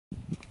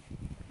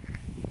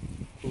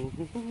Wait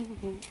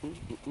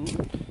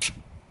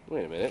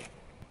a minute.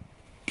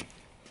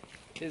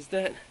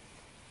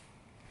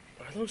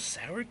 Are those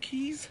sour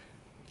keys?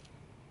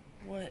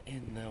 What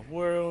in the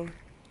world?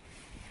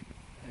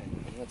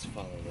 Hang on, let's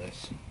follow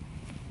this.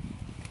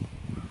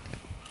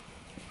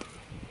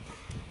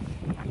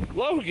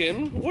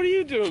 Logan, what are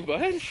you doing,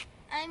 bud?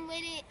 I'm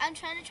waiting. I'm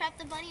trying to trap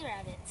the bunny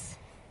rabbits.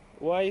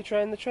 Why are you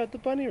trying to trap the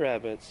bunny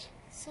rabbits?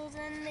 So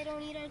then they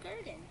don't eat our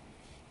garden.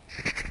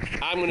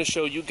 I'm going to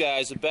show you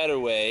guys a better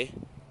way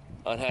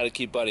on how to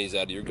keep bunnies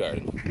out of your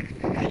garden.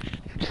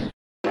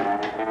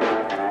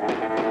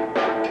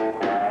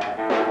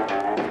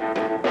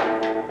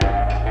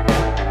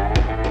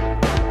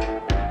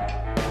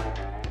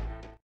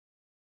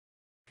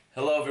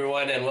 Hello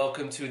everyone, and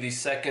welcome to the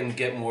second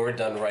Get More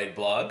Done Right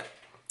blog.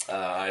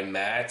 I'm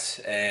Matt,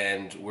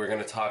 and we're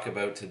going to talk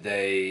about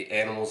today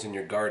animals in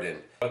your garden.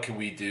 What can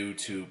we do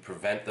to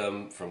prevent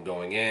them from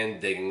going in,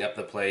 digging up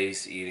the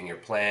place, eating your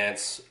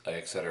plants,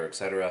 etc.,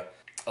 etc.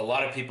 A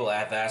lot of people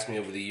have asked me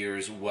over the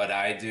years what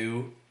I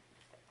do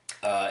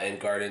in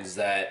gardens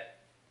that,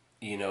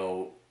 you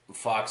know,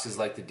 foxes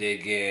like to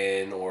dig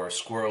in, or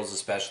squirrels,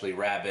 especially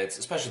rabbits,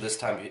 especially this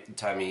time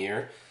of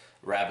year.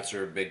 Rabbits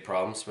are a big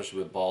problem, especially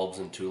with bulbs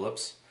and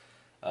tulips.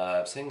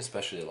 I'm saying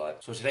especially a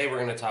lot. So today we're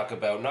going to talk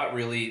about not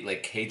really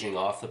like caging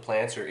off the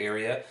plants or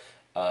area.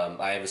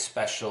 I have a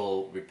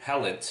special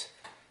repellent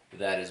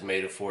that is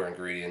made of 4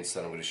 ingredients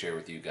that I'm going to share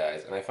with you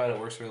guys, and I find it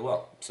works really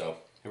well. So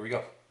here we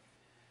go.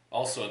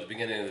 Also, at the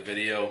beginning of the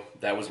video,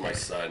 that was my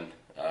son.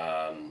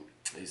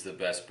 He's the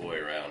best boy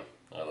around.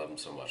 I love him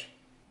so much.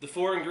 The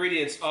 4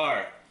 ingredients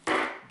are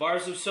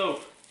bars of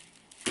soap,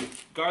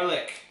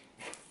 garlic,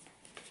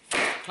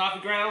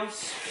 coffee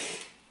grounds,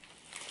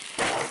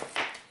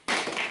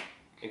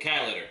 and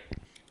cat litter.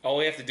 All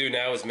we have to do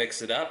now is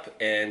mix it up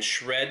and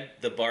shred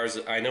the bars.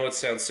 I know it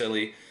sounds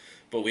silly,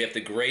 but we have to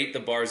grate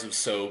the bars of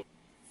soap.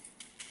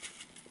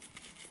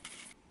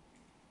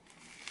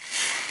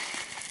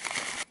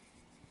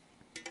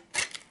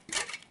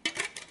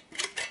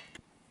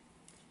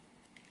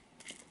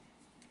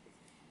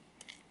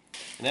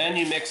 And then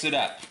you mix it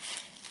up.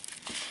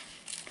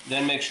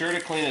 Then make sure to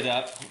clean it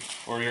up,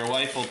 or your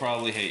wife will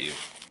probably hate you.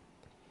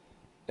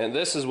 And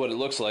this is what it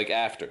looks like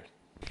after.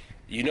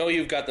 You know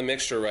you've got the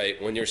mixture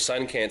right when your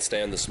son can't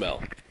stand the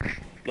smell.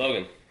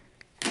 Logan,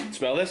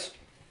 smell this?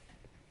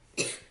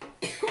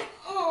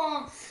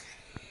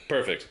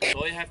 Perfect.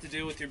 All you have to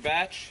do with your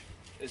batch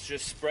is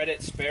just spread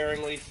it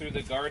sparingly through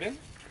the garden.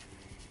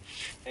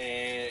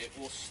 And it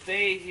will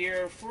stay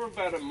here for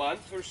about a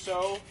month or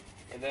so,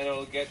 and then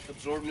it'll get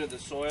absorbed into the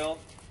soil,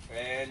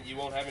 and you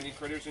won't have any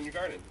critters in your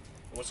garden.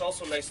 And what's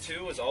also nice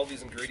too is all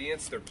these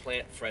ingredients, they're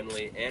plant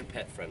friendly and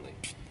pet friendly.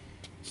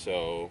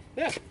 So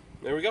yeah,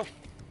 there we go.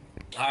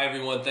 Hi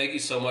everyone, thank you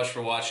so much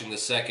for watching the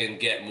second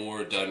Get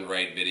More Done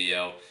Right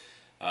video.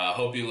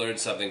 Hope you learned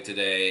something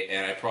today,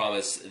 and I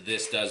promise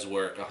this does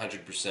work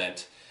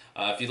 100%.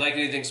 If you'd like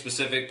anything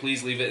specific,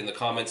 please leave it in the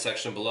comment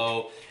section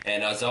below.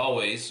 And as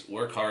always,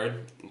 work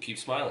hard and keep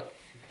smiling.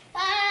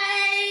 Bye!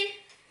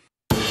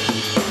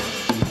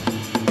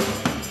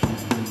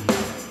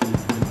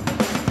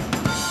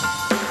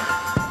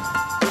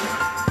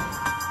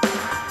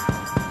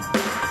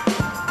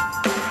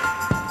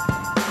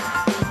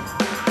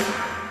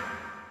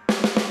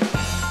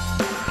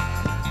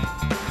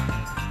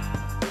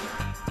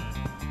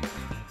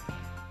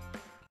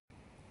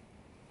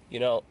 You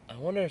know, I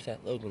wonder if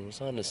that Logan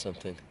was onto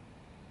something.